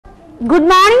Good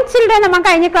morning children. നമ്മൾ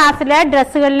കഴിഞ്ഞ ക്ലാസ്സിൽ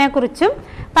ഡ്രസ്സുകളിനെ കുറിച്ചും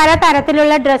പല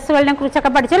തരത്തിലുള്ള ഡ്രസ്സുകളിനെ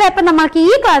കുറിച്ചൊക്കെ പഠിച്ചല്ലോ. അപ്പം നമ്മൾക്ക്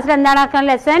ഈ ക്ലാസ്സിൽ എന്താണ്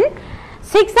ലെസൺ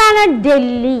 6 ആണ്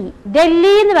ഡൽഹി.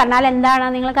 ഡൽഹി എന്ന് പറഞ്ഞാൽ എന്താണ്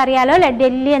നിങ്ങൾക്ക് അറിയാലോ അല്ലെ?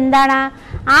 ഡൽഹി എന്താണ്?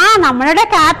 നമ്മളുടെ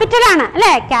ക്യാപിറ്റൽ ആണ്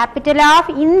അല്ലെ? Capital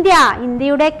of India.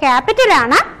 ഇന്ത്യയുടെ ക്യാപിറ്റൽ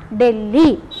ആണ്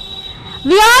Delhi.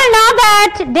 We all know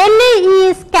that Delhi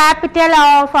is capital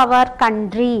of our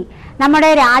country. നമ്മുടെ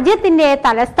രാജ്യത്തിന്റെ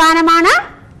തലസ്ഥാനമാണ്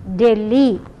Delhi.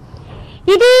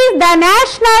 It is the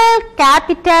national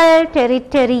capital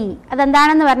territory.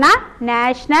 അതെന്താണെന്ന് പറഞ്ഞാൽ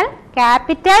നാഷണൽ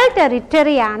ക്യാപിറ്റൽ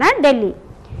ടെറിട്ടറി ആണ് Delhi.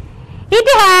 It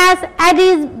has at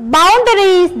its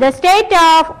boundaries the state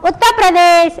of Uttar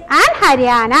Pradesh and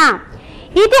Haryana.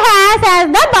 It has as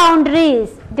the boundaries.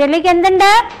 ഡൽഹിക്ക്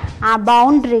എന്തുണ്ട്?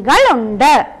 ബൗണ്ടറികൾ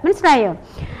ഉണ്ട്. മനസ്സിലായോ?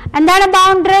 എന്താണ്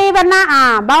ബൗണ്ടറി പറഞ്ഞാൽ?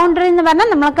 ബൗണ്ടറി എന്ന് പറഞ്ഞാൽ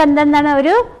നമ്മൾക്ക് എന്താണ്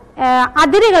ഒരു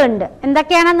അതിരുകളുണ്ട്.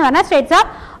 എന്തൊക്കെയാണെന്ന് പറഞ്ഞാൽ States of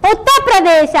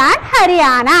Uttar Pradesh and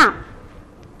Haryana.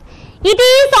 It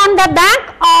is on the bank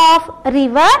of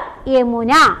river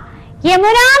Yamuna.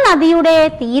 Yamuna നദിയുടെ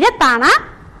തീരത്താണ്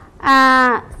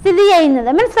സ്ഥിതി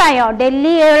ചെയ്യുന്നത്. മനസ്സിലായോ?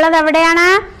 ഡൽഹി ഉള്ളത് എവിടെയാണ്?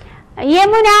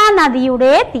 യമുന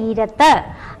നദിയുടെ തീരത്ത്.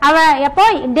 അപ്പോൾ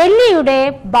ഡൽഹിയുടെ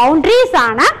ബൗണ്ടറീസ്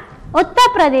ആണ്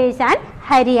Uttar Pradesh and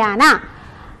Haryana.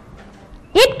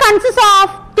 It consist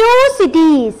of 2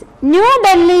 cities, new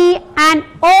Delhi and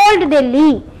old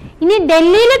Delhi. ഇനി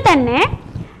ഡൽഹിയിൽ തന്നെ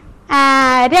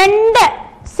 2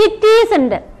 സിറ്റീസ്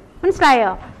ഉണ്ട്.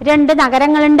 മനസ്സിലായോ? 2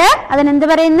 നഗരങ്ങളുണ്ട്. അതിനെന്ത്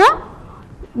പറയുന്നു?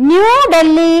 New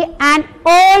Delhi and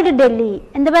old Delhi.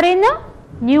 എന്ത് പറയുന്നു?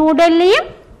 New ഡൽഹിയും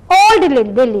old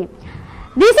ഡൽഹിയും.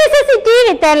 This is a city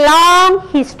with a long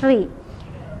history.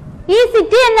 ഈ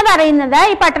സിറ്റി എന്ന് പറയുന്നത്,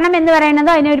 ഈ പട്ടണം എന്ന് പറയുന്നത്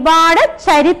അതിന് ഒരുപാട്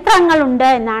ചരിത്രങ്ങളുണ്ട്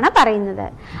എന്നാണ് പറയുന്നത്.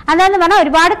 അതെന്ന് പറഞ്ഞാൽ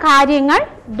ഒരുപാട് കാര്യങ്ങൾ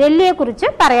ഡൽഹിയെ കുറിച്ച്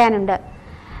പറയാനുണ്ട്.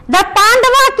 The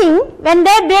Pandava king when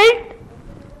they built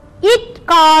it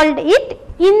called it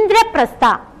Indraprastha.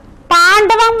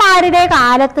 പാണ്ഡവന്മാരുടെ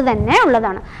കാലത്ത് തന്നെ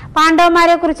ഉള്ളതാണ്.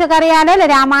 പാണ്ഡവന്മാരെ കുറിച്ചൊക്കെ അറിയാലോ അല്ലെ?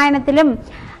 രാമായണത്തിലും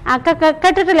ഒക്കെ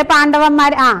കേട്ടിട്ടില്ലേ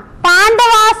പാണ്ഡവന്മാർ?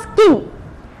 Pandavas king.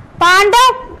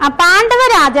 Pandava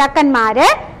രാജാക്കന്മാര്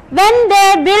when they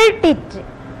built it,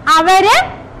 അവര്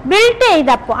ബിൽറ്റ്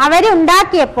ചെയ്തപ്പോൾ,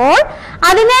 അവരുണ്ടാക്കിയപ്പോൾ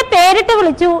അതിനെ പേരിട്ട്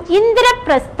വിളിച്ചു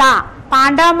ഇന്ദ്രപ്രസ്ഥ.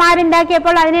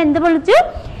 പാണ്ഡവന്മാരുണ്ടാക്കിയപ്പോൾ അതിനെ എന്ത് വിളിച്ചു?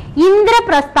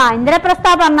 ഇന്ദ്രപ്രസ്ഥ. ഇന്ദ്രപ്രസ്ഥ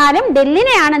പറഞ്ഞാലും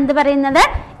ഡൽഹിനെയാണ് എന്ത് പറയുന്നത്?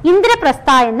 ഇന്ദ്രപ്രസ്ഥ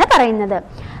എന്ന് പറയുന്നത്.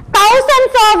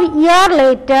 Thousands of years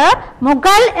later,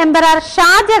 Mughal Emperor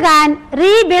Shah Jahan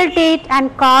rebuilt it and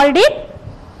called it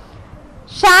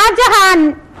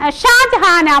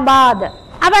Shahjahanabad.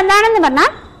 അപ്പൊ എന്താണെന്ന്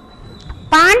പറഞ്ഞാൽ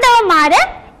പാണ്ഡവന്മാര്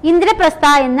ഇന്ദ്രപ്രസ്ഥ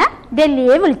എന്ന്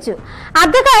ഡൽഹിയെ വിളിച്ചു.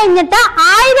 അത് കഴിഞ്ഞിട്ട്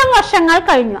 1000 വർഷങ്ങൾ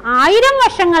കഴിഞ്ഞു. 1000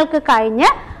 വർഷങ്ങൾക്ക് കഴിഞ്ഞ്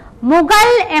മുഗൾ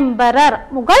എംപറർ,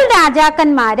 മുഗൾ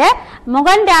രാജാക്കന്മാര്,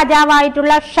 മുഗൾ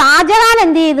രാജാവായിട്ടുള്ള ഷാജഹാൻ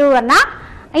എന്ത് ചെയ്തു പറഞ്ഞാൽ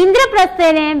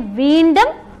ഇന്ദ്രപ്രസ്ഥനെ വീണ്ടും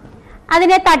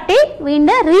അതിനെ തട്ടി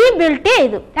വീണ്ടും റീബിൽഡ്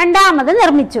ചെയ്തു, രണ്ടാമത്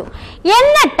നിർമ്മിച്ചു.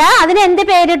 എന്നിട്ട് അതിന് എന്ത്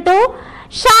പേരിട്ടു?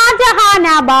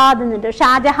 ഷാജഹാനാബാദ് എന്നിട്ടു.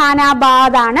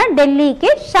 ഷാജഹാനാബാദ് ആണ് ഡൽഹിക്ക്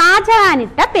ഷാജഹാൻ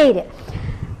ഇട്ട പേര്.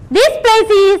 This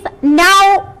place is now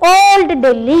old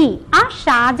Delhi. ആ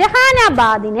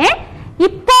ഷാജഹാനാബാദിനെ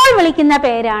ഇപ്പോൾ വിളിക്കുന്ന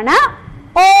പേരാണ്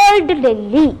ഓൾഡ്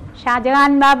ഡൽഹി.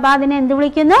 ഷാജഹാനാബാദിനെ എന്ത്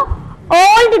വിളിക്കുന്നു?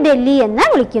 ഓൾഡ് ഡൽഹി എന്ന്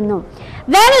വിളിക്കുന്നു.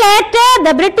 When later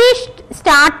the British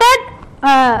started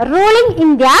ruling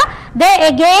India, they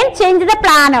again changed the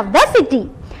plan of the city.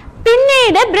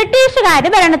 പിന്നീട് ബ്രിട്ടീഷുകാർ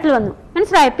ഭരണത്തിൽ വന്നു.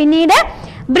 മനസ്സിലായോ? പിന്നീട്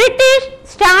ബ്രിട്ടീഷ്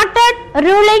സ്റ്റാർട്ടഡ്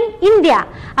റൂളിംഗ് ഇന്ത്യ.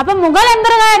 അപ്പൊ മുഗൾ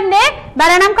എംപറർമാരുടെ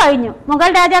ഭരണം കഴിഞ്ഞു. മുഗൾ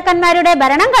രാജാക്കന്മാരുടെ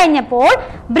ഭരണം കഴിഞ്ഞപ്പോൾ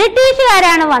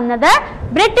ബ്രിട്ടീഷുകാരാണ് വന്നത്.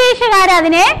 ബ്രിട്ടീഷുകാർ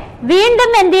അതിനെ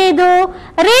വീണ്ടും എന്ത് ചെയ്തു?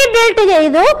 റീബിൽഡ്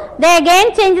ചെയ്തു. They again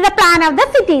changed the plan of the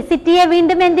city. സിറ്റിയെ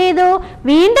വീണ്ടും എന്ത് ചെയ്തു?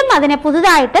 വീണ്ടും അതിനെ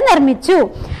പുതുതായിട്ട് നിർമ്മിച്ചു.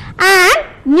 And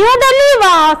New Delhi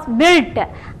was built.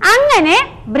 അങ്ങനെ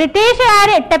ബ്രിട്ടീഷുകാർ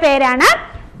ഇട്ട പേരാണ്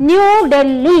ന്യൂ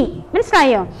ഡൽഹി.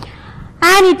 മനസ്സിലായോ?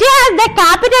 And it has the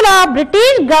capital of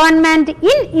British government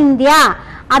in India.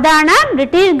 അതാണ്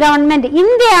ബ്രിട്ടീഷ് ഗവൺമെന്റ്,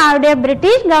 ഇന്ത്യയുടെ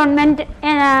British government,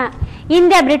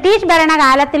 India British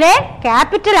ഭരണകാലത്തിലെ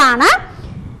capital ആണ്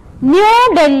ന്യൂ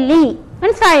ഡൽഹി.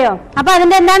 മനസ്സിലായോ? അപ്പൊ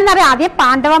അതിന്റെ എന്താണെന്ന് അറിയാം. ആദ്യം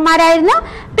പാണ്ഡവന്മാരായിരുന്നു,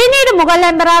 പിന്നീട് മുഗൾ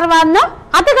എംപറർ വന്നു,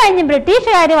 അത് കഴിഞ്ഞ്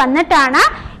ബ്രിട്ടീഷുകാർ വന്നിട്ടാണ്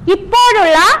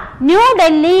ഇപ്പോഴുള്ള ന്യൂ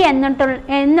ഡൽഹി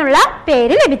എന്നുള്ള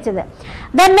പേര് ലഭിച്ചത്.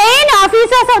 The main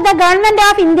offices of the government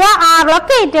of India are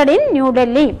located in New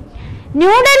Delhi.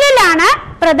 ന്യൂഡൽഹിയിലാണ്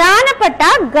പ്രധാനപ്പെട്ട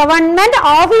ഗവൺമെന്റ്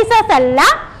ഓഫീസേഴ്സ്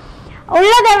എല്ലാം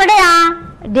ഉള്ളത്. എവിടെയാ?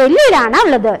 ഡൽഹിയിലാണ്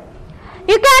ഉള്ളത്.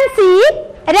 You can see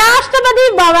രാഷ്ട്രപതി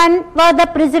Bhavan where the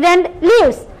president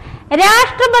lives.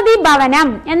 രാഷ്ട്രപതി ഭവനം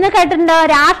എന്ന് കേട്ടിട്ടുണ്ടോ?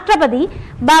 രാഷ്ട്രപതി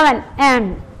ഭവൻ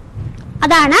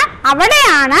അതാണ്,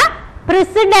 അവിടെയാണ്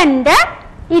പ്രസിഡന്റ്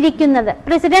ഇരിക്കുന്നത്.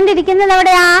 പ്രസിഡന്റ് ഇരിക്കുന്നത്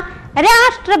എവിടെയാ?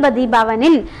 രാഷ്ട്രപതി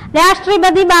ഭവനിൽ.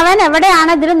 രാഷ്ട്രപതി ഭവൻ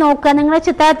എവിടെയാണ്? ഇതിൽ നോക്കുക, നിങ്ങൾ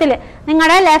ചിത്രത്തിൽ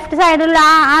നിങ്ങളുടെ ലെഫ്റ്റ് സൈഡിലുള്ള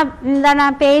ആ എന്താണ്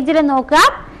പേജിൽ നോക്കുക.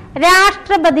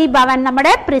 രാഷ്ട്രപതി ഭവൻ,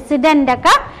 നമ്മുടെ പ്രസിഡന്റ്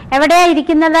ഒക്കെ എവിടെയാ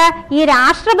ഇരിക്കുന്നത്? ഈ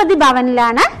രാഷ്ട്രപതി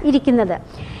ഭവനിലാണ് ഇരിക്കുന്നത്.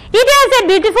 It has A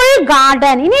beautiful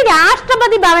garden. ഇനി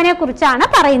രാഷ്ട്രപതി ഭവനെ കുറിച്ചാണ്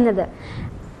പറയുന്നത്.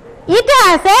 It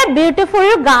has A beautiful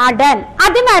garden.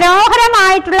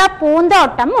 അതിമനോഹരമായിട്ടുള്ള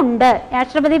പൂന്തോട്ടം ഉണ്ട്.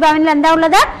 രാഷ്ട്രപതി ഭവനിൽ എന്താ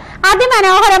ഉള്ളത്?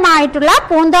 അതിമനോഹരമായിട്ടുള്ള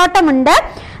പൂന്തോട്ടമുണ്ട്.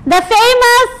 ദ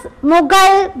ഫേമസ്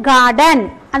മുഗൾ ഗാർഡൻ,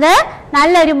 അത്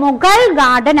നല്ലൊരു മുഗൾ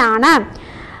ഗാർഡൻ ആണ്.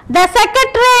 The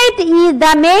secretariat is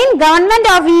the main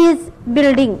government office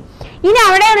building. ഇനി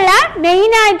അവിടെയുള്ള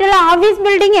മെയിൻ ആയിട്ടുള്ള ഓഫീസ്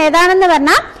ബിൽഡിംഗ് ഏതാണെന്ന്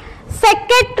പറഞ്ഞാൽ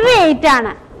സെക്രട്ടേറിയറ്റ്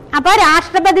ആണ്. അപ്പൊ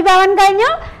രാഷ്ട്രപതി ഭവൻ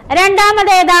കഴിഞ്ഞു,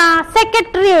 രണ്ടാമത് ഏതാ?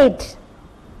 Secretariat.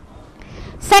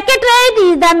 Secretariat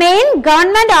is the main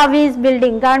government office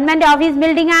building. Government office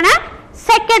building ആണ്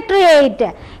secretariat.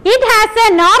 It has A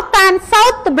north and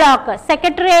south block.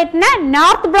 സെക്രട്ടേറിയറ്റിന്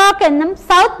നോർത്ത് ബ്ലോക്ക് എന്നും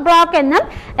സൗത്ത് ബ്ലോക്ക് എന്നും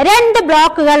രണ്ട്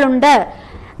ബ്ലോക്കുകൾ ഉണ്ട്.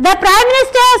 The prime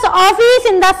ministers office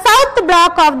in the south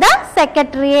block of the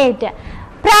secretariat.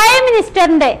 Prime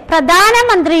മിനിസ്റ്ററിന്റെ,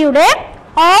 പ്രധാനമന്ത്രിയുടെ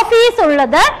office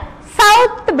ഉള്ളത്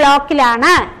south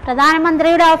ബ്ലോക്കിലാണ്.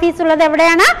 പ്രധാനമന്ത്രിയുടെ ഓഫീസ് ഉള്ളത്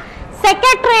എവിടെയാണ്?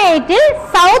 സെക്രട്ടേറിയറ്റിൽ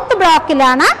സൗത്ത്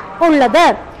ബ്ലോക്കിലാണ് ഉള്ളത്.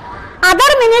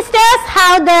 Other ministers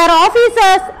have their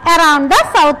officers around the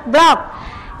south block.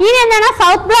 ഇനി എന്താണ്?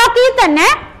 സൗത്ത് ബ്ലോക്കിൽ തന്നെ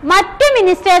മറ്റ്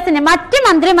മിനിസ്റ്റേഴ്സിന്, മറ്റ്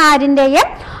മന്ത്രിമാരിന്റെയും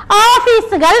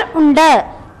ഓഫീസുകൾ ഉണ്ട്.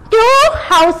 2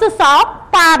 ഹൗസസ് ഓഫ്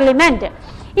പാർലമെന്റ്.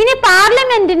 ഇനി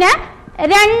പാർലമെന്റിന്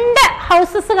 2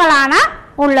 ഹൗസസുകളാണ്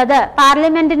ഉള്ളത്.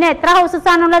 പാർലമെന്റിന് എത്ര ഹൗസസ്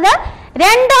ആണുള്ളത്?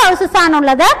 2 ഹൗസസ്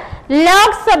ആണുള്ളത്.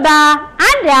 ലോക്സഭ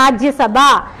ആൻഡ് രാജ്യസഭ.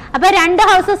 അപ്പൊ 2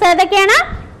 ഹൗസസ് ഏതൊക്കെയാണ്?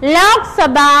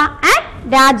 Lok Sabha and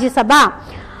Rajya Sabha.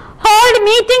 Hold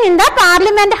meeting in the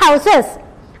parliament houses.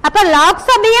 അപ്പൊ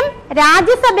ലോക്സഭയും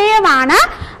രാജ്യസഭയുമാണ്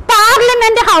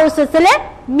പാർലമെന്റ് ഹൗസസിൽ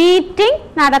മീറ്റിംഗ്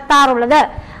നടത്താറുള്ളത്.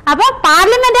 അപ്പൊ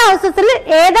പാർലമെന്റ് ഹൗസസിൽ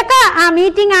ഏതൊക്കെ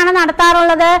മീറ്റിംഗ് ആണ്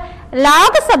നടത്താറുള്ളത്?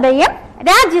 ലോക്സഭയും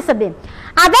രാജ്യസഭയും.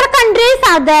 Other countries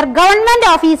have their government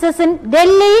offices in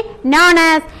Delhi known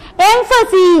as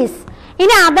embassies.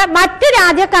 ഇനി മറ്റു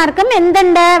രാജ്യക്കാർക്കും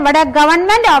എന്തുണ്ട്? ഇവിടെ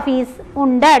ഗവൺമെന്റ് ഓഫീസ്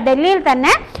ഉണ്ട്. ഡൽഹിയിൽ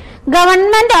തന്നെ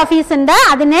ഗവൺമെന്റ് ഓഫീസ് ഉണ്ട്.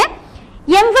 അതിനെ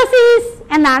എംഫസീസ്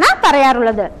എന്നാണ്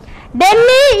പറയാറുള്ളത്.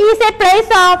 Delhi is A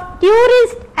place of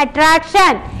tourist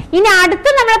attraction. ഇനി അടുത്ത്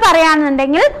നമ്മൾ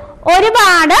പറയാണെന്നുണ്ടെങ്കിൽ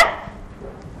ഒരുപാട്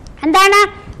എന്താണ്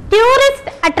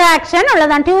ടൂറിസ്റ്റ് അട്രാക്ഷൻ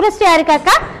ഉള്ളതാണ്.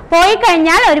 ടൂറിസ്റ്റുകാർക്കൊക്കെ പോയി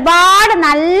കഴിഞ്ഞാൽ ഒരുപാട്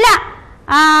നല്ല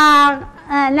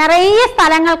നിറയെ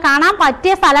സ്ഥലങ്ങൾ കാണാൻ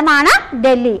പറ്റിയ സ്ഥലമാണ്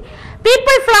Delhi.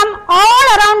 People from all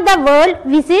around the world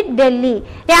visit Delhi.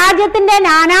 രാജ്യത്തിന്റെ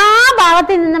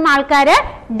നാനാഭാഗത്തിൽ നിന്നും ആൾക്കാർ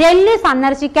ഡൽഹി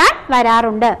സന്ദർശിക്കാൻ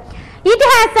വരാറുണ്ട്. It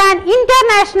has an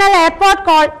international airport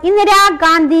called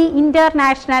Indira Gandhi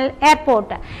international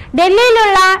airport.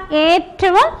 ഡൽഹിയിലുള്ള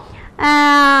ഏറ്റവും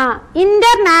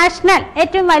ഇന്റർനാഷണൽ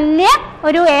ഏറ്റവും വലിയ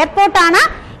ഒരു എയർപോർട്ടാണ്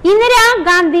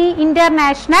Indira Gandhi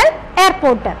international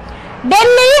airport.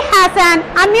 Delhi has an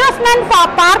amusement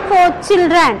park for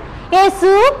children, a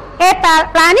zoo, a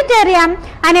planetarium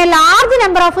and a large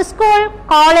number of school,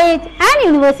 college and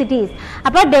universities.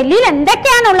 അപ്പോൾ ഡൽഹിയിൽ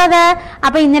എന്തൊക്കെയാണുള്ളത്?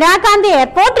 അപ്പൊ ഇന്ദിരാഗാന്ധി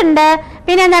എയർപോർട്ട് ഉണ്ട്,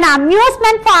 പിന്നെ എന്താണ്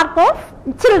amusement park of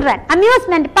children,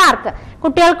 amusement park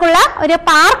കുട്ടികൾക്കുള്ള ഒരു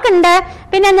പാർക്ക് ഉണ്ട്,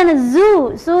 പിന്നെ എന്താണ് സൂ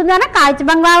എന്ന് പറഞ്ഞാൽ കാഴ്ച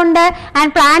ബംഗ്ലാവ് ഉണ്ട്,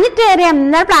 ആൻഡ് പ്ലാനറ്റേറിയം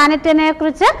പ്ലാനറ്റിനെ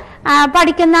കുറിച്ച്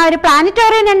പഠിക്കുന്ന ഒരു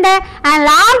പ്ലാനറ്റോറിയം ഉണ്ട്, and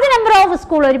large number of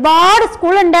school ഒരുപാട്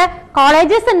സ്കൂൾ ഉണ്ട്,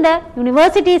 കോളേജസ് ഉണ്ട്,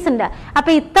 യൂണിവേഴ്സിറ്റീസ് ഉണ്ട്. അപ്പൊ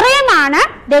ഇത്രയുമാണ്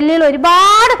ഡൽഹിയിൽ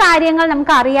ഒരുപാട് കാര്യങ്ങൾ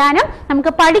നമുക്ക് അറിയാനും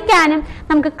നമുക്ക് പഠിക്കാനും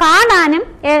നമുക്ക് കാണാനും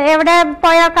എവിടെ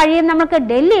പോയാൽ കഴിയും നമുക്ക്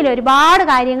ഡൽഹിയിൽ ഒരുപാട്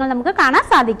കാര്യങ്ങൾ നമുക്ക് കാണാൻ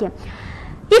സാധിക്കും.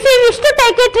 If you wish to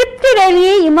take a trip to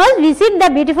Delhi, you must visit the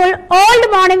beautiful old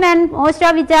monuments, most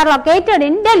of which are located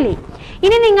in Delhi.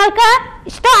 ഇനി നിങ്ങൾക്ക്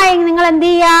ഇഷ്ടമായെങ്കിൽ നിങ്ങൾ എന്ത്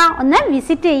ചെയ്യുക? ഒന്ന്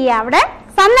വിസിറ്റ് ചെയ്യുക, അവിടെ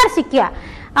സന്ദർശിക്കുക.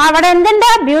 അവിടെ എന്തുണ്ട്?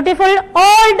 ബ്യൂട്ടിഫുൾ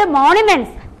ഓൾഡ്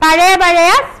മോണുമെന്റ്സ്,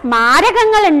 പഴയ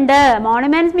സ്മാരകങ്ങൾ ഉണ്ട്.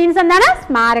 മോണുമെന്റ്സ് മീൻസ് എന്താണ്?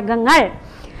 സ്മാരകങ്ങൾ.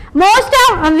 Most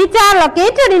of which are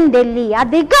located in Delhi.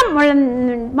 അധികം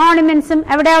മോണുമെന്റ്സും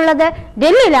എവിടെ ഉള്ളത്?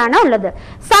 ഡൽഹിയിലാണ് ഉള്ളത്.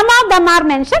 Some of them are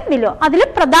mention below. അതിൽ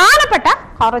പ്രധാനപ്പെട്ട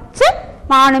കുറച്ച്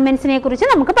മോണുമെന്റ്സിനെ കുറിച്ച്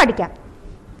നമുക്ക് പഠിക്കാം.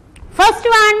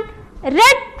 First one,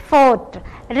 red fort.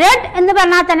 Red എന്ന്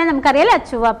പറഞ്ഞാൽ തന്നെ നമുക്കറിയാലോ,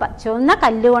 ചുവന്ന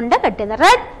കല്ലുകൊണ്ട് കെട്ടിയത്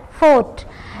red fort.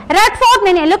 Red fort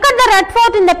means, look at the red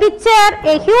fort in the picture,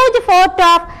 a huge fort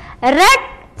of red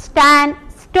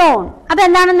sandstone. അപ്പോൾ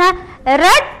എന്താണെന്ന്?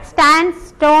 റെഡ് സാൻഡ്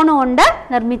സ്റ്റോൺ കൊണ്ട്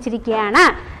നിർമ്മിച്ചിരിക്കുകയാണ്.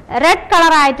 റെഡ്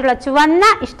കളർ ആയിട്ടുള്ള ചുവന്ന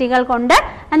ഇഷ്ടികൾ കൊണ്ട്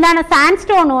എന്താണ്? സാൻഡ്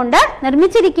സ്റ്റോൺ കൊണ്ട്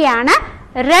നിർമ്മിച്ചിരിക്കുകയാണ്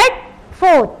red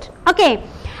fort. Okay,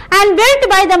 and built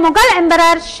by the Mughal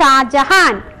emperor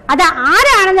Shah Jahan. അത്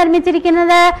ആരാണ്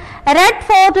നിർമ്മിച്ചിരിക്കുന്നത്? റെഡ്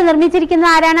ഫോർട്ട്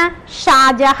നിർമ്മിച്ചിരിക്കുന്നത് ആരാണ്?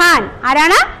 ഷാജഹാൻ.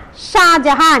 ആരാണ്?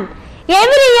 Shah Jahan.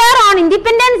 Every year on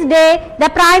Independence Day, the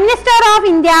Prime Minister of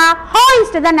India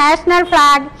hoists the national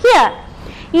flag here.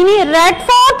 ഇനി റെഡ്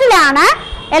ഫോർട്ടിലാണ്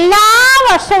എല്ലാ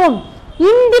വർഷവും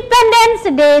ഇൻഡിപെൻഡൻസ്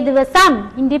ഡേ ദിവസം,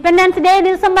 ഇൻഡിപെൻഡൻസ് ഡേ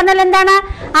ദിവസം പറഞ്ഞാൽ എന്താണ്?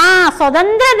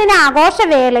 സ്വതന്ത്ര ദിന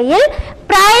ആഘോഷവേളയിൽ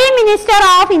പ്രൈം മിനിസ്റ്റർ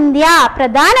ഓഫ് ഇന്ത്യ,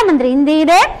 പ്രധാനമന്ത്രി,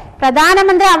 ഇന്ത്യയുടെ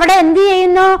പ്രധാനമന്ത്രി അവിടെ എന്ത്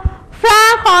ചെയ്യുന്നു?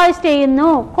 ഫ്ലാഗ് ഹോയിസ്റ്റ്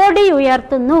ചെയ്യുന്നു, കൊടി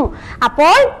ഉയർത്തുന്നു.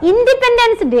 അപ്പോൾ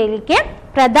ഇൻഡിപെൻഡൻസ് ഡേയിലേക്ക്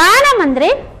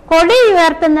പ്രധാനമന്ത്രി കൊടി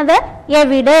ഉയർത്തുന്നത്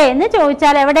എവിടെ എന്ന്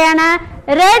ചോദിച്ചാൽ എവിടെയാണ്?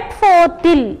 റെഡ്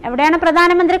ഫോർട്ടിൽ. എവിടെയാണ്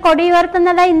പ്രധാനമന്ത്രി കൊടി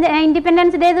ഉയർത്തുന്നത്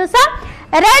ഇൻഡിപെൻഡൻസ് ഡേ ദിവസം?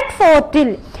 റെഡ് ഫോർട്ടിൽ.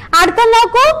 അടുത്ത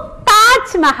നോക്കൂ,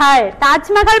 താജ്മഹൽ.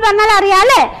 താജ്മഹൽ പറഞ്ഞാൽ അറിയാം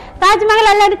അല്ലെ? താജ്മഹൽ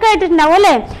എല്ലാവർക്കും കേട്ടിട്ടുണ്ടാവും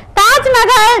അല്ലെ?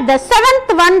 Taj Mahal the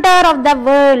seventh wonder of the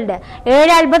world.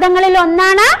 7 അത്ഭുതങ്ങളിൽ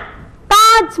ഒന്നാണ്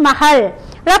Taj Mahal.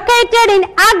 Located in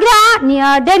Agra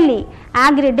near Delhi.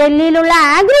 ഡൽഹിയിലുള്ള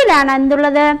ആഗ്രയിലാണ്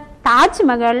എന്തുള്ളത്?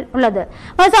 Taj Mahal ഉള്ളത്.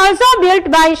 Was also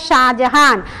built by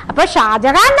Shah Jahan. അപ്പൊ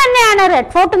ഷാജഹാൻ തന്നെയാണ്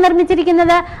റെഡ് ഫോർട്ട്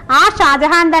നിർമ്മിച്ചിരിക്കുന്നത്. ആ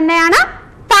ഷാജഹാൻ തന്നെയാണ്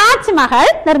താജ്മഹൽ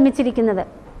നിർമ്മിച്ചിരിക്കുന്നത്.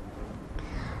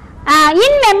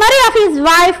 In memory of his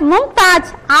wife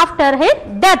Mumtaj after his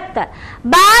death.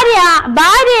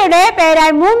 ഭാര്യയുടെ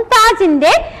പേരായ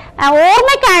മുംതാജിന്റെ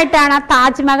ഓർമ്മയ്ക്കായിട്ടാണ്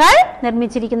താജ്മഹൽ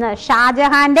നിർമ്മിച്ചിരിക്കുന്നത്.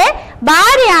 ഷാജഹാന്റെ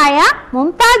ഭാര്യയായ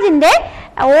മുംതാജിന്റെ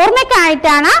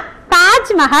ഓർമ്മയ്ക്കായിട്ടാണ്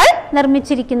താജ്മഹൽ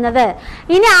നിർമ്മിച്ചിരിക്കുന്നത്.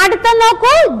 ഇനി അടുത്ത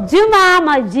നോക്കൂ, ജുമാ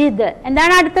മസ്ജിദ്.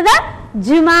 എന്താണ് അടുത്തത്?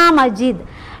 Juma Masjid.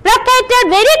 Located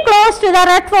very close to the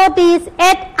Red Fort is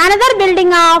yet another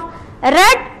building of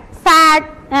red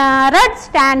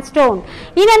sandstone.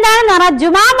 ഇനി എന്താണെന്ന് പറഞ്ഞാൽ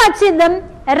ജുമാ മസ്ജിദും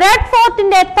റെഡ്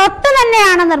ഫോർട്ടിന്റെ തൊട്ട്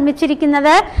തന്നെയാണ്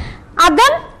നിർമ്മിച്ചിരിക്കുന്നത്.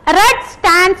 അതും റെഡ്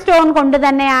സാൻഡ് സ്റ്റോൺ കൊണ്ട്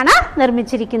തന്നെയാണ്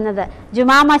നിർമ്മിച്ചിരിക്കുന്നത്.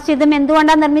 ജുമാ മസ്ജിദും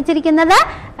എന്തുകൊണ്ടാണ് നിർമ്മിച്ചിരിക്കുന്നത്?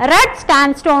 റെഡ്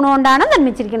സാൻഡ് സ്റ്റോൺ കൊണ്ടാണ്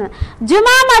നിർമ്മിച്ചിരിക്കുന്നത്.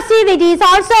 Juma Masjid it is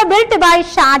also built by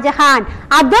Shah Jahan.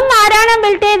 അതും ആരാണ്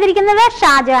ബിൽറ്റ് ചെയ്തിരിക്കുന്നത്?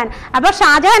 ഷാജഹാൻ. അപ്പൊ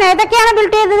ഷാജഹാൻ ഏതൊക്കെയാണ്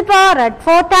ബിൽറ്റ് ചെയ്തത്? ഇപ്പോ റെഡ്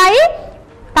ഫോർട്ടായി,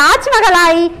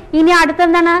 താജ്മഹലായി, ഇനി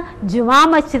അടുത്തെന്താണ്? ജുമാ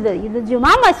മസ്ജിദ്. ഇത്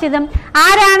ജുമാ മസ്ജിദും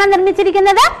ആരാണ്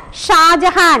നിർമ്മിച്ചിരിക്കുന്നത്?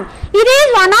 Shah Jahan. It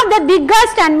is one of the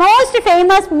biggest and most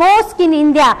famous mosque in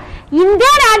India. India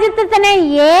രാജ്യത്തിൽ തന്നെ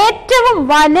ഏറ്റവും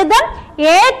വലുതും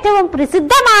ഏറ്റവും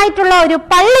പ്രസിദ്ധമായിട്ടുള്ള ഒരു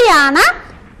പള്ളിയാണ്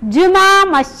ജുമാ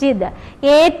മസ്ജിദ്.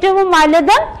 ഏറ്റവും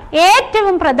വലുതും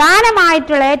ഏറ്റവും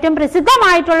പ്രധാനമായിട്ടുള്ള ഏറ്റവും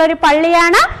പ്രസിദ്ധമായിട്ടുള്ള ഒരു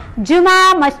പള്ളിയാണ് ജുമാ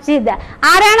മസ്ജിദ്.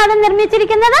 ആരാണ് അത്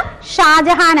നിർമ്മിച്ചിരിക്കുന്നത്?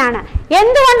 ഷാജഹാനാണ്.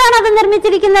 എന്തുകൊണ്ടാണ് അത്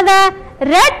നിർമ്മിച്ചിരിക്കുന്നത്?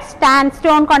 റെഡ് സാൻഡ്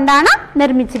സ്റ്റോൺ കൊണ്ടാണ്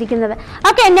നിർമ്മിച്ചിരിക്കുന്നത്.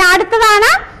 ഓക്കെ, ഇനി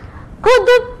അടുത്തതാണ്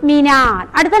കുതുബ് മിനാർ.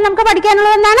 അടുത്ത നമുക്ക്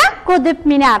പഠിക്കാനുള്ളത് എന്താണ്? Qutub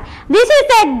Minar. This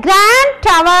is A grand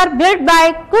tower build by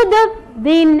Qutub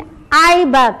bin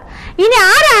Aibak. ഇനി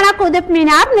ആരാണ് കുതുബ്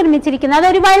മിനാർ നിർമ്മിച്ചിരിക്കുന്നത്?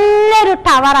 അതൊരു വലിയൊരു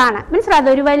ടവറാണ്, മനസ്സിലായത്?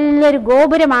 ഒരു വലിയൊരു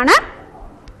ഗോപുരമാണ്.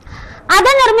 അത്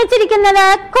നിർമ്മിച്ചിരിക്കുന്നത്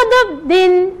കുതുബ്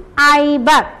ബിൻ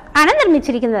ഐബക് ആണ്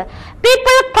നിർമ്മിച്ചിരിക്കുന്നത്.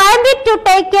 People climb it to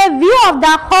take A view of the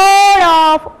whole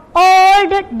of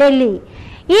old Delhi.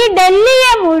 ഈ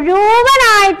ഡൽഹിയെ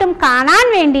മുഴുവനായിട്ടും കാണാൻ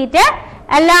വേണ്ടിയിട്ട്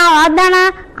എന്താണ്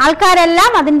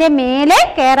ആൾക്കാരെല്ലാം അതിന്റെ മേലെ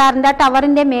കയറാറുണ്ട്,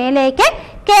 ടവറിന്റെ മേലേക്ക്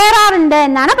കയറാറുണ്ട്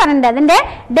എന്നാണ് പറയുന്നത്. അതിന്റെ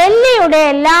ഡൽഹിയുടെ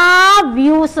എല്ലാ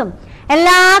വ്യൂസും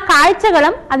എല്ലാ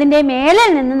കാഴ്ചകളും അതിന്റെ മേലിൽ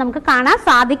നിന്ന് നമുക്ക് കാണാൻ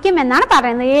സാധിക്കും എന്നാണ്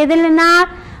പറയുന്നത്. ഏതിൽ നിന്നാ?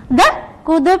 ദ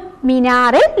കുതുബ്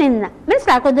മിനാറിൽ നിന്ന്.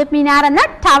 മനസ്സിലായി? കുതുബ് മിനാർ എന്ന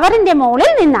ടവറിന്റെ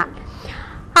മുകളിൽ നിന്നാണ്.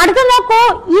 അടുത്ത നോക്കൂ,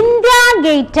 ഇന്ത്യ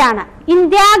ഗേറ്റ് ആണ്.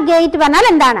 ഇന്ത്യ ഗേറ്റ് പറഞ്ഞാൽ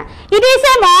എന്താണ്? It is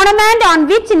A monument on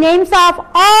which names of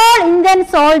all Indian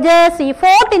soldiers who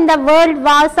fought in the world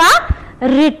wars are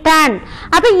written.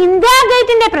 അപ്പൊ ഇന്ത്യ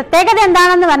ഗേറ്റിന്റെ പ്രത്യേകത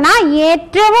എന്താണെന്ന് പറഞ്ഞാൽ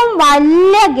ഏറ്റവും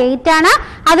വലിയ ഗേറ്റ് ആണ്.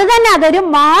 അത് തന്നെ അതൊരു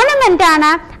മോണുമെന്റ്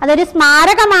ആണ്, അതൊരു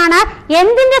സ്മാരകമാണ്.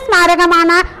 എന്തിന്റെ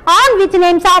സ്മാരകമാണ്? On which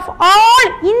names of all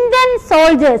Indian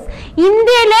soldiers.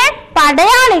 ഇന്ത്യയിലെ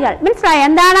പടയാളികൾ, മനസ്സിലായി?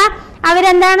 എന്താണ്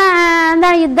അവരെന്താണ്?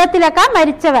 എന്താണ് യുദ്ധത്തിലൊക്കെ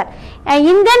മരിച്ചവർ.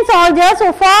 Indian soldiers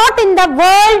who fought in the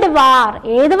world war.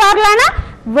 ഏത് വാറിലാണ്?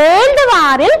 വേൾഡ്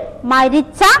വാറിൽ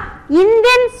മരിച്ച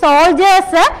ഇന്ത്യൻ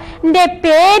സോൾജേഴ്സിന്റെ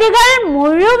പേരുകൾ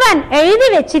മുഴുവൻ എഴുതി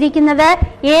വെച്ചിരിക്കുന്നത്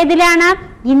ഏതിലാണ്?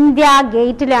 ഇന്ത്യ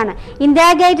ഗേറ്റിലാണ്. ഇന്ത്യ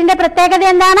ഗേറ്റിന്റെ പ്രത്യേകത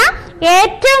എന്താണ്?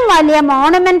 ഏറ്റവും വലിയ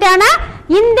മോണുമെന്റ് ആണ്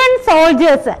ഇന്ത്യൻ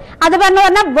സോൾജേഴ്സ്. അത്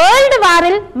പറഞ്ഞ വേൾഡ്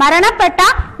വാറിൽ മരണപ്പെട്ട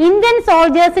ഇന്ത്യൻ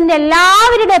സോൾജേഴ്സിന്റെ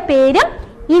എല്ലാവരുടെ പേരും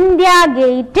ഇന്ത്യ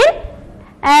ഗേറ്റിൽ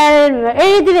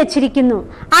എഴുതി വെച്ചിരിക്കുന്നു.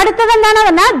 അടുത്തത് എന്താണ്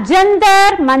പറഞ്ഞാൽ ജന്തർ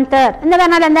മന്തർ എന്ന്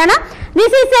പറഞ്ഞാൽ എന്താണ്?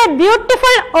 This is A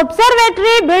beautiful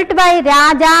observatory built by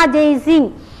Raja ജയ്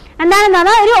സിംഗ്. എന്താണെന്ന്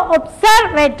പറഞ്ഞാൽ ഒരു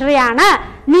ഒബ്സർവേറ്ററി ആണ്,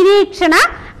 നിരീക്ഷണ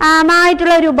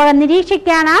മായിട്ടുള്ള ഒരു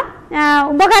നിരീക്ഷിക്കാൻ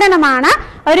ഉപകരണമാണ്,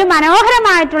 ഒരു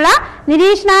മനോഹരമായിട്ടുള്ള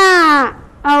നിരീക്ഷണ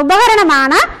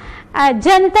ഉപകരണമാണ്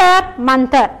ജന്തർ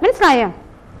മന്തർ. മനസ്സിലായോ?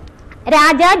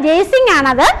 രാജ ജയ്സിംഗ്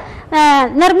ആണത്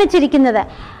നിർമ്മിച്ചിരിക്കുന്നത്.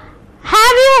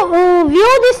 Have you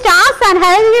viewed the stars and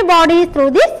heavenly bodies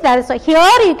through this telescope?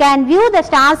 Here you can view the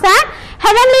stars and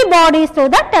heavenly bodies through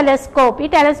the telescope. ഈ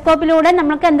ടെലസ്കോപ്പിലൂടെ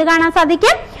നമുക്ക് എന്ത് കാണാൻ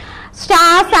സാധിക്കും?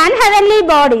 സ്റ്റാർസ് ആൻഡ് ഹെവൻലി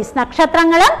ബോഡീസ്,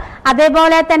 നക്ഷത്രങ്ങളും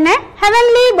അതേപോലെ തന്നെ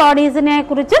ഹെവൻലി ബോഡീസിനെ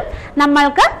കുറിച്ചും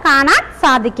നമ്മൾക്ക് കാണാൻ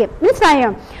സാധിക്കും. മനസ്സിലായോ?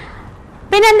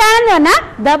 പിന്നെന്താണെന്ന് പറഞ്ഞാൽ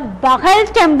ദ ബഗൽ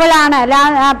ടെമ്പിൾ ആണ്.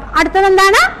 അടുത്തത്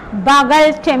എന്താണ്? ബഗൽ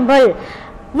temple.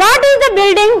 What is the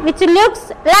building which looks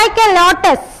like A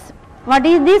lotus? What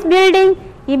is this building?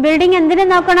 ഈ ബിൽഡിംഗ് എന്തിനു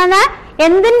നോക്കണമെന്ന്?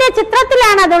 എന്തിന്റെ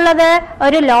ചിത്രത്തിലാണ് അതുള്ളത്?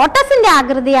 ഒരു ലോട്ടസിന്റെ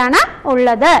ആകൃതിയാണ്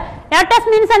ഉള്ളത്. ലോട്ടസ്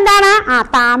മീൻസ് എന്താണ്?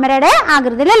 താമരയുടെ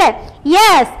ആകൃതിയിൽ അല്ലേ?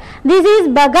 Yes, this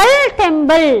is ബഗൽ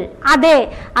temple. അതെ,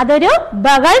 അതൊരു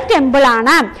ബഗൽ ടെമ്പിൾ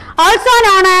ആണ്. Also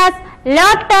known as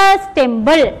lotus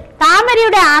temple.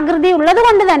 താമരയുടെ ആകൃതി ഉള്ളത്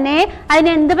കൊണ്ട് തന്നെ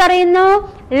അതിന് എന്ത് പറയുന്നു?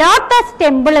 ലോട്ടസ്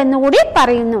ടെമ്പിൾ എന്നുകൂടി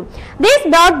പറയുന്നു. This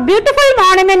beautiful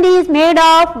monument is made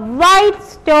of white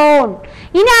stone.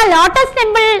 ഇനി ആ ലോട്ടസ്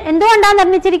ടെമ്പിൾ എന്തുകൊണ്ടാണ്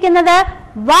നിർമ്മിച്ചിരിക്കുന്നത്?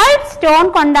 വൈറ്റ് സ്റ്റോൺ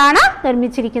കൊണ്ടാണ്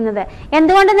നിർമ്മിച്ചിരിക്കുന്നത്.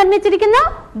 എന്തുകൊണ്ട് നിർമ്മിച്ചിരിക്കുന്നു?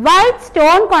 വൈറ്റ്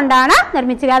സ്റ്റോൺ കൊണ്ടാണ്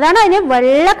നിർമ്മിച്ചിരിക്കുന്നത്. അതാണ് അതിന്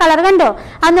വെള്ള കളർ. കണ്ടോ?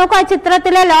 അത് നോക്കൂ, ആ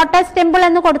ചിത്രത്തിലെ ലോട്ടസ് ടെമ്പിൾ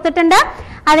എന്ന് കൊടുത്തിട്ടുണ്ട്.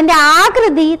 അതിന്റെ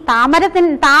ആകൃതി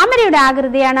താമരയുടെ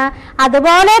ആകൃതിയാണ്.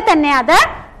 അതുപോലെ തന്നെ അത്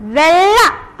വെള്ള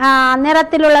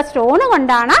നിറത്തിലുള്ള സ്റ്റോൺ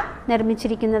കൊണ്ടാണ്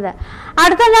നിർമ്മിച്ചിരിക്കുന്നത്.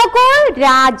 അടുത്ത നോക്കൂ,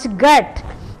 Rajghat.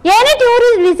 Any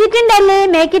tourist visiting Delhi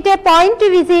make it a point to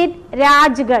visit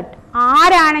Rajghat.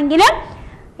 ആരാണെങ്കിലും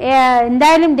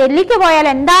എന്തായാലും ഡൽഹിക്ക് പോയാൽ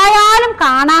എന്തായാലും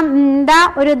കാണാൻ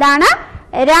ഒരു ഇതാണ്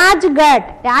രാജ്ഘട്ട്.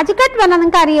 രാജ്ഘട്ട് പറഞ്ഞാൽ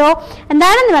നിങ്ങൾക്ക് അറിയോ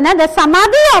എന്താണെന്ന് പറഞ്ഞാൽ ദ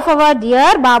സമാധി of our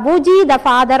dear Babuji, the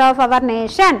father of our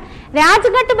nation.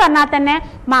 Rajghat പറഞ്ഞാൽ തന്നെ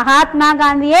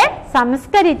മഹാത്മാഗാന്ധിയെ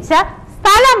സംസ്കരിച്ച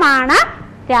സ്ഥലമാണ്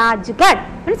രാജ്ഘട്ട്.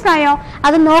 മനസ്സിലായോ?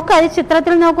 അത് നോക്കൂ, അത്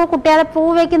ചിത്രത്തിൽ നോക്കൂ, കുട്ടികളെ പൂ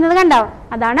വെക്കുന്നത് കണ്ടോ?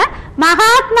 അതാണ്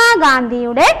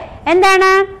മഹാത്മാഗാന്ധിയുടെ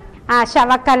എന്താണ്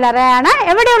ശവക്കല്ലറയാണ്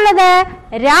എവിടെയുള്ളത്?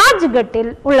 രാജ്ഘട്ടിൽ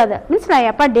ഉള്ളത്. മനസ്സിലായോ?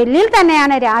 അപ്പൊ ഡൽഹിയിൽ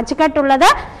തന്നെയാണ് രാജ്ഘട്ട് ഉള്ളത്.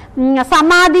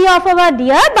 സമാധി of our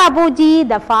dear Babuji,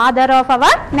 the father of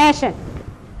our nation.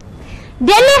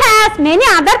 Delhi has many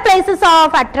other places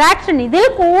of attraction. ഇതിൽ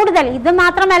കൂടുതൽ, ഇത്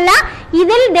മാത്രമല്ല,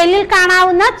 ഇതിൽ ഡൽഹിയിൽ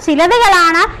കാണാവുന്ന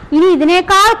ചിലതുകളാണ്. ഇനി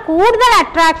ഇതിനേക്കാൾ കൂടുതൽ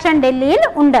അട്രാക്ഷൻ ഡൽഹിയിൽ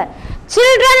ഉണ്ട്.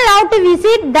 Children love to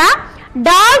visit the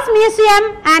Dolls Museum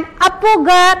and Appu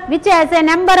Ghar, which has a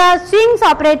number of swings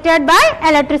operated by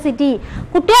electricity.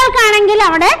 കുട്ടികൾക്കാണെങ്കിൽ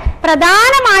അവിടെ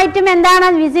പ്രധാനമായിട്ടും എന്താണ്?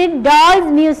 Visit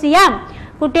dolls museum.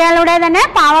 കുട്ടികളുടെ തന്നെ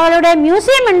പാവകളുടെ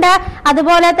മ്യൂസിയം ഉണ്ട്.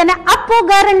 അതുപോലെ തന്നെ അപ്പു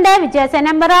ഘർ ഉണ്ട്, which has A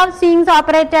number of swings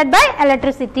operated by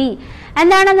electricity.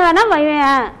 എന്താണെന്ന് പറഞ്ഞാൽ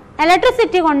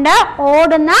ഇലക്ട്രിസിറ്റി കൊണ്ട്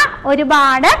ഓടുന്ന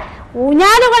ഒരുപാട്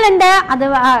ഊഞ്ഞാലുകളുണ്ട് അത്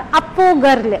അപ്പു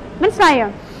ഘറിൽ. മനസ്സിലായോ?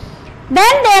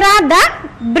 Then there are the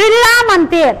Birla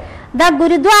Mandir, the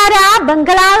Gurudwara,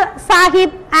 Bangla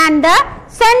Sahib and the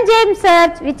St. James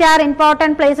Church, which are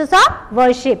important places of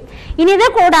worship. ഇനി ഇത്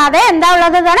കൂടാതെ എന്താ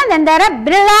ഉള്ളത്? എന്താണ്?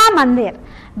 ബിർള മന്ദിർ.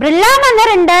 ബിർള മന്ദിർ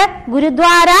ഉണ്ട്,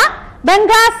 ഗുരുദ്വാര,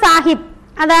 ബംഗ്ലാ സാഹിബ്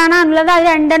അതാണ് ഉള്ളത്. അത്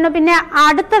രണ്ടെണ്ണം. പിന്നെ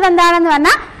അടുത്തത് എന്താണെന്ന്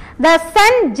പറഞ്ഞാൽ ദ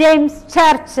സെന്റ് ജെയിംസ്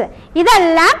ചർച്ച്.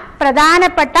 ഇതെല്ലാം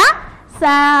പ്രധാനപ്പെട്ട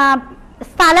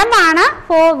സ്ഥലമാണ്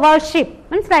ഫോർ വർഷിപ്പ്.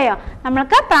 മനസ്സിലായോ?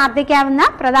 നമ്മൾക്ക് പ്രാർത്ഥിക്കാവുന്ന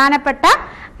പ്രധാനപ്പെട്ട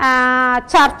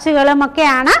ചർച്ചുകളും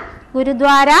ഒക്കെയാണ്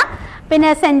ഗുരുദ്വാര,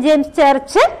 പിന്നെ സെന്റ് ജെയിംസ്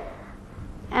ചർച്ച്.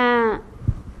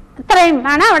 ഇത്രയും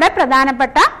ആണ് അവിടെ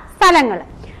പ്രധാനപ്പെട്ട സ്ഥലങ്ങൾ.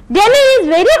 Delhi is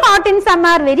very hot in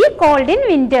summer, very called in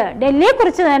winter. ഡൽഹിയെ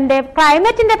കുറിച്ച് അതിന്റെ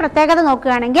ക്ലൈമറ്റിന്റെ പ്രത്യേകത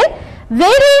നോക്കുകയാണെങ്കിൽ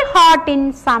വെരി ഹോട്ട് ഇൻ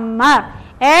സമ്മർ,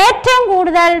 ഏറ്റവും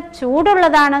കൂടുതൽ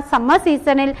ചൂടുള്ളതാണ് സമ്മർ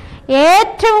സീസണിൽ,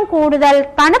 ഏറ്റവും കൂടുതൽ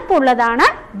തണുപ്പുള്ളതാണ്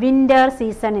വിന്റർ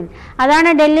സീസണിൽ. അതാണ്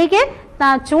ഡൽഹിക്ക്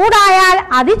ചൂടായാൽ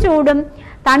അതിചൂടും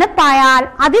തണുപ്പായാൽ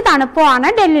അതിതണുപ്പുമാണ്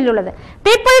ഡൽഹിയിലുള്ളത്.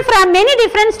 People from many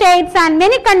different States and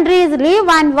many countries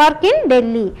leave and work in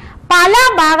Delhi. പല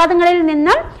ഭാഗങ്ങളിൽ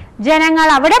നിന്നും ജനങ്ങൾ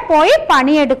അവിടെ പോയി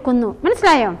പണിയെടുക്കുന്നു.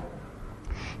 മനസ്സിലായോ?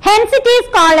 Hence it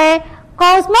is called A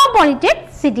cosmopolitan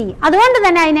city. അതുകൊണ്ട്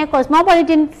തന്നെ അതിനെ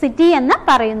കോസ്മോപൊളിറ്റൻ സിറ്റി എന്ന്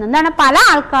പറയുന്നു. എന്താണ്? പല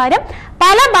ആൾക്കാരും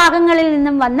പല ഭാഗങ്ങളിൽ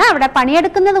നിന്നും വന്ന് അവിടെ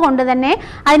പണിയെടുക്കുന്നത് കൊണ്ട് തന്നെ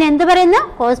അതിനെന്ത് പറയുന്നു?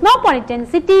 കോസ്മോപൊളിറ്റൻ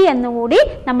സിറ്റി എന്നുകൂടി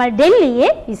നമ്മൾ ഡൽഹിയെ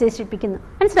വിശേഷിപ്പിക്കുന്നു.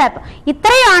 മനസ്സിലായപ്പോ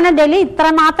ഇത്രയാണ് ഡൽഹി. ഇത്ര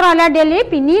മാത്രമല്ല ഡൽഹി,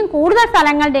 പിന്നെയും കൂടുതൽ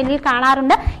സ്ഥലങ്ങൾ ഡൽഹിയിൽ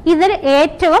കാണാറുണ്ട്. ഇതിൽ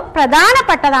ഏറ്റവും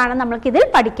പ്രധാനപ്പെട്ടതാണ് നമ്മൾക്ക് ഇതിൽ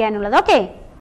പഠിക്കാനുള്ളത്. ഓക്കെ.